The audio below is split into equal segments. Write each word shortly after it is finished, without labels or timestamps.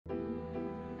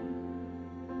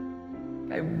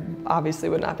I obviously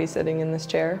would not be sitting in this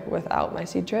chair without my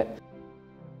seed trip.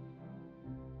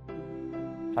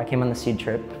 I came on the seed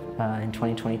trip in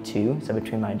 2022, so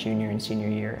between my junior and senior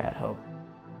year at Hope.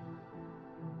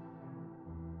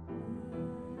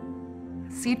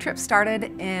 Seed Trip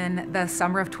started in the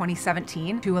summer of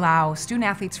 2017 to allow student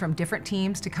athletes from different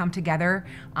teams to come together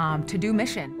to do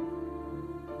mission.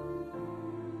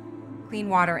 Clean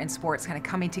water and sports kind of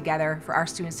coming together for our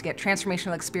students to get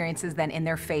transformational experiences then in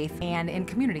their faith and in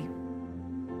community.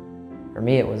 For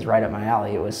me, it was right up my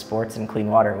alley. It was sports and clean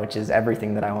water, which is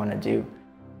everything that I want to do.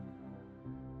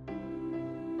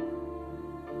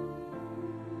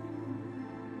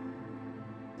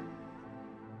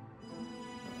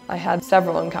 I had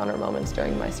several encounter moments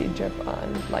during my seed trip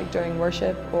during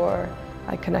worship, or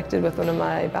I connected with one of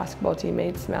my basketball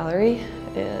teammates, Mallory,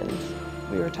 and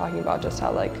we were talking about just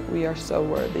how we are so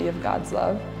worthy of God's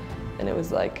love. And it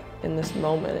was in this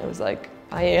moment, it was I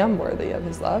am worthy of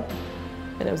His love.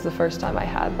 And it was the first time I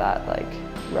had that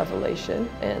revelation,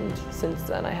 and since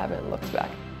then I haven't looked back.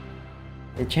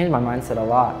 It changed my mindset a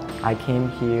lot. I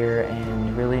came here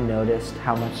and really noticed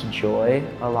how much joy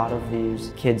a lot of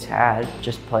these kids had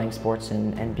just playing sports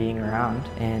and being around.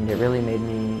 And it really made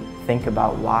me think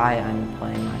about why I'm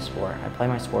playing my sport. I play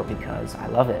my sport because I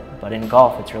love it, but in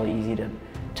golf it's really easy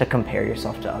to compare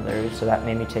yourself to others. So that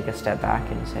made me take a step back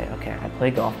and say, okay, I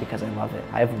play golf because I love it.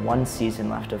 I have 1 season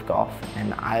left of golf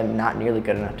and I'm not nearly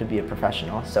good enough to be a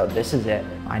professional. So this is it.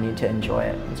 I need to enjoy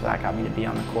it. And so that got me to be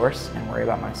on the course and worry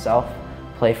about myself.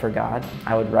 Play for God.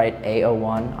 I would write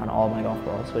AO1 on all of my golf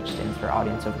balls, which stands for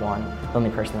audience of one. The only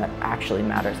person that actually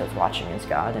matters that's watching is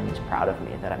God, and He's proud of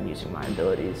me that I'm using my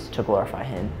abilities to glorify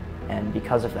Him. And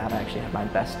because of that, I actually had my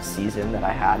best season that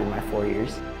I had in my 4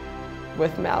 years.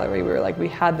 With Mallory, we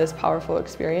had this powerful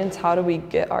experience. How do we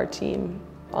get our team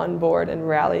on board and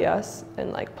rally us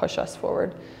and push us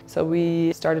forward? So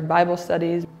we started Bible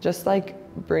studies, just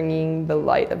bringing the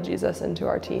light of Jesus into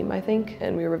our team, I think,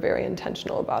 and we were very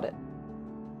intentional about it.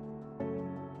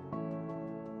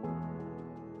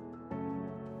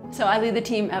 So I lead the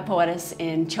team at Poetis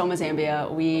in Choma, Zambia.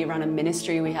 We run a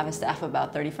ministry. We have a staff of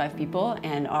about 35 people,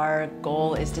 and our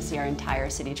goal is to see our entire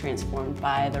city transformed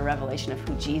by the revelation of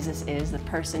who Jesus is, the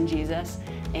person Jesus,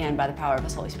 and by the power of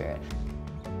His Holy Spirit.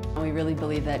 We really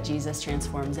believe that Jesus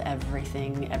transforms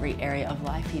everything, every area of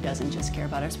life. He doesn't just care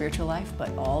about our spiritual life, but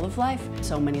all of life.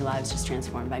 So many lives just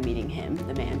transformed by meeting Him,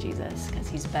 the man Jesus, because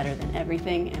He's better than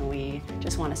everything, and we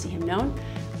just want to see Him known.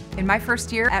 In my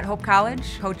first year at Hope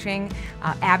College coaching,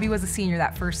 Abby was a senior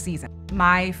that first season.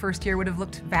 My first year would have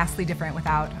looked vastly different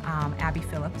without Abby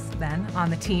Phillips then on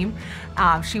the team.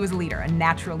 She was a leader, a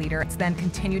natural leader. It's then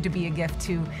continued to be a gift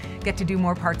to get to do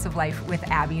more parts of life with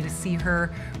Abby, to see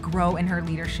her grow in her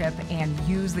leadership and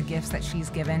use the gifts that she's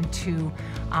given to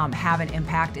have an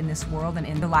impact in this world and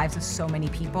in the lives of so many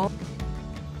people.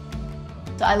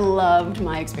 So I loved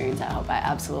my experience at Hope. I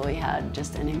absolutely had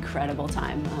just an incredible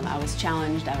time. I was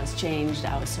challenged, I was changed,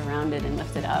 I was surrounded and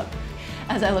lifted up.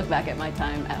 As I look back at my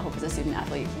time at Hope as a student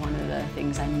athlete, one of the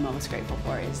things I'm most grateful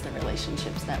for is the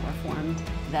relationships that were formed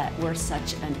that were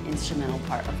such an instrumental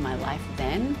part of my life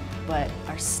then, but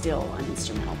are still an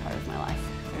instrumental part of my life.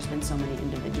 There's been so many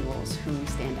individuals who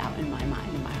stand out in my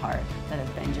mind and my heart that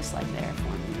have been just there for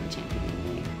me and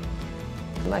championing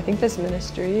me. I think this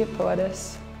ministry,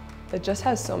 Poetis, it just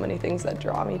has so many things that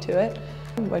draw me to it,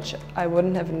 which I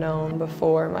wouldn't have known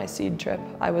before my seed trip.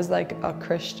 I was a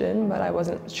Christian, but I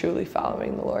wasn't truly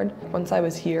following the Lord. Once I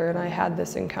was here and I had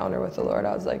this encounter with the Lord,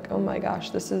 I was oh my gosh,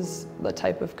 this is the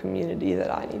type of community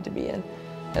that I need to be in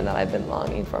and that I've been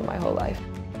longing for my whole life.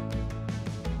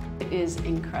 It is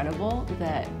incredible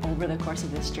that over the course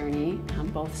of this journey,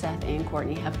 both Seth and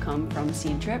Courtney have come from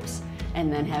seed trips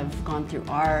and then have gone through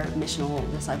our missional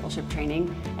discipleship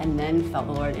training and then felt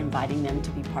the Lord inviting them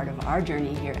to be part of our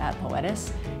journey here at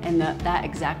Poetis. And that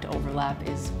exact overlap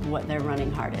is what they're running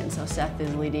hard in. So Seth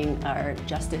is leading our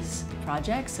justice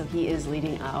project, so he is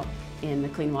leading out in the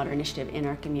Clean Water Initiative in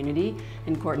our community,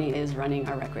 and Courtney is running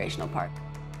our recreational park.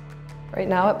 Right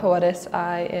now at Poetis,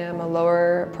 I am a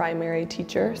lower primary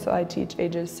teacher, so I teach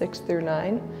ages 6 through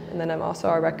 9, and then I'm also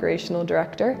our recreational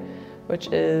director, which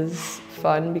is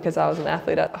fun because I was an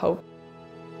athlete at Hope.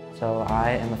 So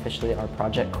I am officially our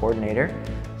project coordinator.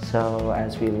 So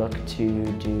as we look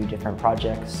to do different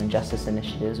projects and justice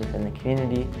initiatives within the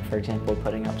community, for example,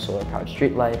 putting up solar-powered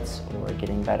streetlights or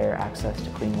getting better access to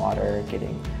clean water,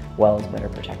 getting wells better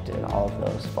protected, all of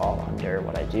those fall under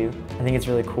what I do. I think it's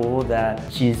really cool that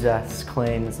Jesus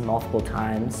claims multiple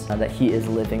times that He is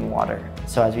living water.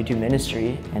 So as we do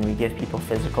ministry and we give people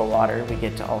physical water, we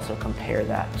get to also compare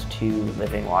that to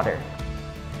living water.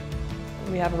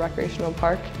 We have a recreational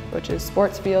park, which is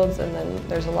sports fields, and then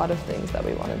there's a lot of things that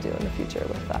we want to do in the future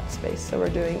with that space. So we're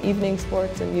doing evening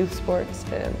sports and youth sports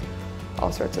and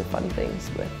all sorts of fun things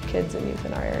with kids and youth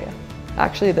in our area.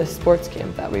 Actually, the sports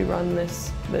camp that we run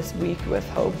this week with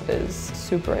Hope is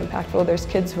super impactful. There's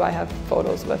kids who I have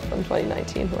photos with from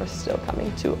 2019 who are still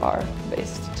coming to our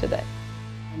base today.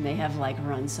 And they have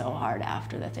run so hard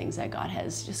after the things that God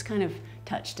has just kind of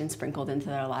touched and sprinkled into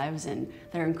their lives, and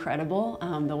they're incredible.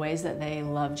 The ways that they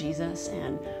love Jesus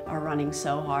and are running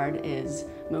so hard is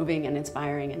moving and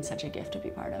inspiring and such a gift to be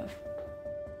part of.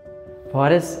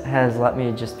 Pilates has let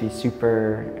me just be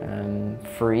super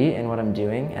free in what I'm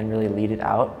doing and really lead it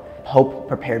out. Hope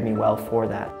prepared me well for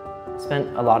that. I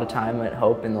spent a lot of time at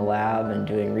Hope in the lab and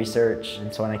doing research,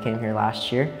 and so when I came here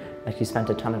last year, I actually spent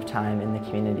a ton of time in the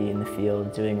community, in the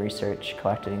field, doing research,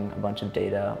 collecting a bunch of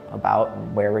data about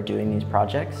where we're doing these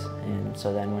projects. And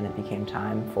so then when it became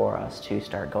time for us to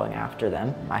start going after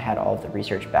them, I had all of the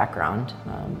research background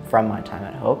from my time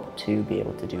at Hope to be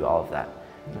able to do all of that.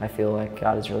 I feel like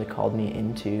God has really called me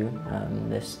into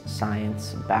this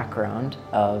science background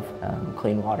of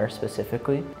clean water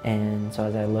specifically. And so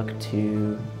as I look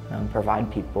to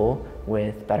provide people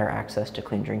with better access to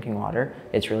clean drinking water,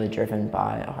 it's really driven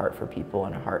by a heart for people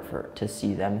and a heart to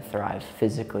see them thrive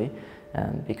physically,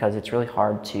 because it's really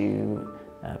hard to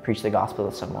preach the gospel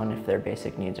to someone if their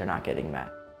basic needs are not getting met.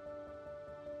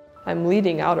 I'm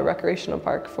leading out a recreational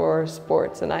park for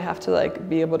sports, and I have to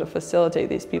be able to facilitate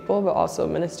these people but also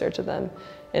minister to them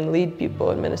and lead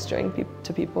people and ministering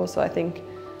to people. So I think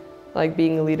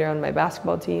being a leader on my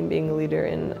basketball team, being a leader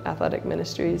in athletic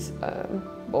ministries,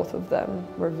 both of them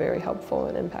were very helpful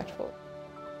and impactful.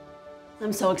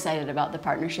 I'm so excited about the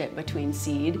partnership between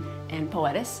Seed and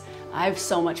Poetis. I have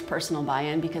so much personal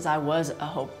buy-in because I was a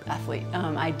Hope athlete.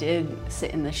 I did sit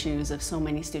in the shoes of so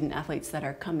many student athletes that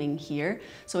are coming here.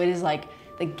 So it is like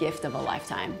the gift of a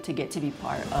lifetime to get to be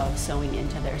part of sewing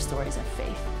into their stories of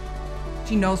faith.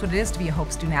 She knows what it is to be a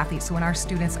Hope student athlete, so when our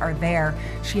students are there,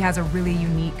 she has a really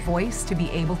unique voice to be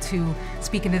able to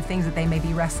speak into the things that they may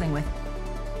be wrestling with.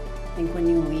 I think when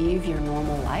you leave your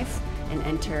normal life and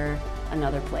enter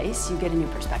another place, you get a new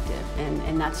perspective,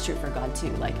 and that's true for God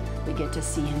too. We get to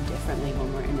see Him differently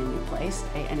when we're in a new place,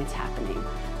 and it's happening.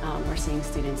 We're seeing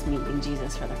students meeting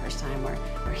Jesus for the first time.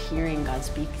 We're hearing God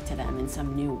speak to them in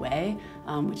some new way,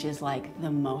 which is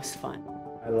the most fun.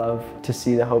 I love to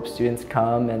see the Hope students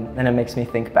come, and then it makes me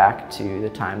think back to the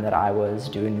time that I was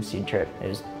doing the Seed trip. It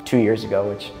was 2 years ago,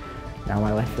 which now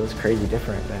my life feels crazy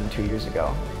different than 2 years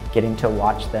ago. Getting to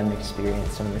watch them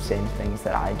experience some of the same things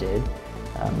that I did,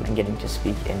 and getting to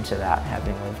speak into that,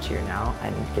 having lived here now,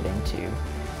 and getting to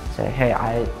say, hey,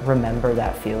 I remember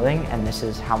that feeling, and this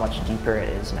is how much deeper it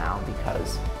is now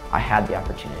because I had the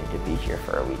opportunity to be here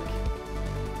for a week.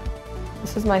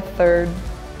 This is my third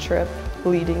trip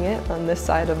leading it on this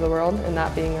side of the world, and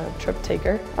that being a trip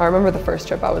taker. I remember the first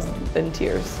trip I was in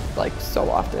tears so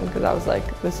often because I was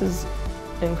this is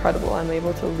incredible. I'm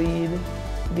able to lead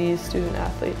these student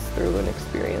athletes through an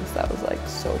experience that was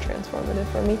so transformative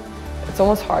for me. It's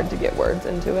almost hard to get words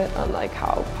into it on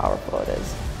how powerful it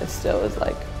is. It still is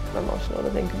emotional to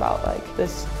think about.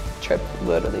 This trip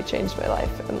literally changed my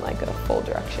life in a full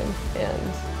direction, and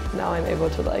now I'm able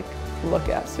to look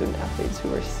at student athletes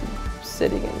who are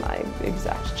sitting in my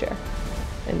exact chair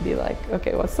and be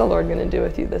okay, what's the Lord gonna do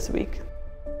with you this week?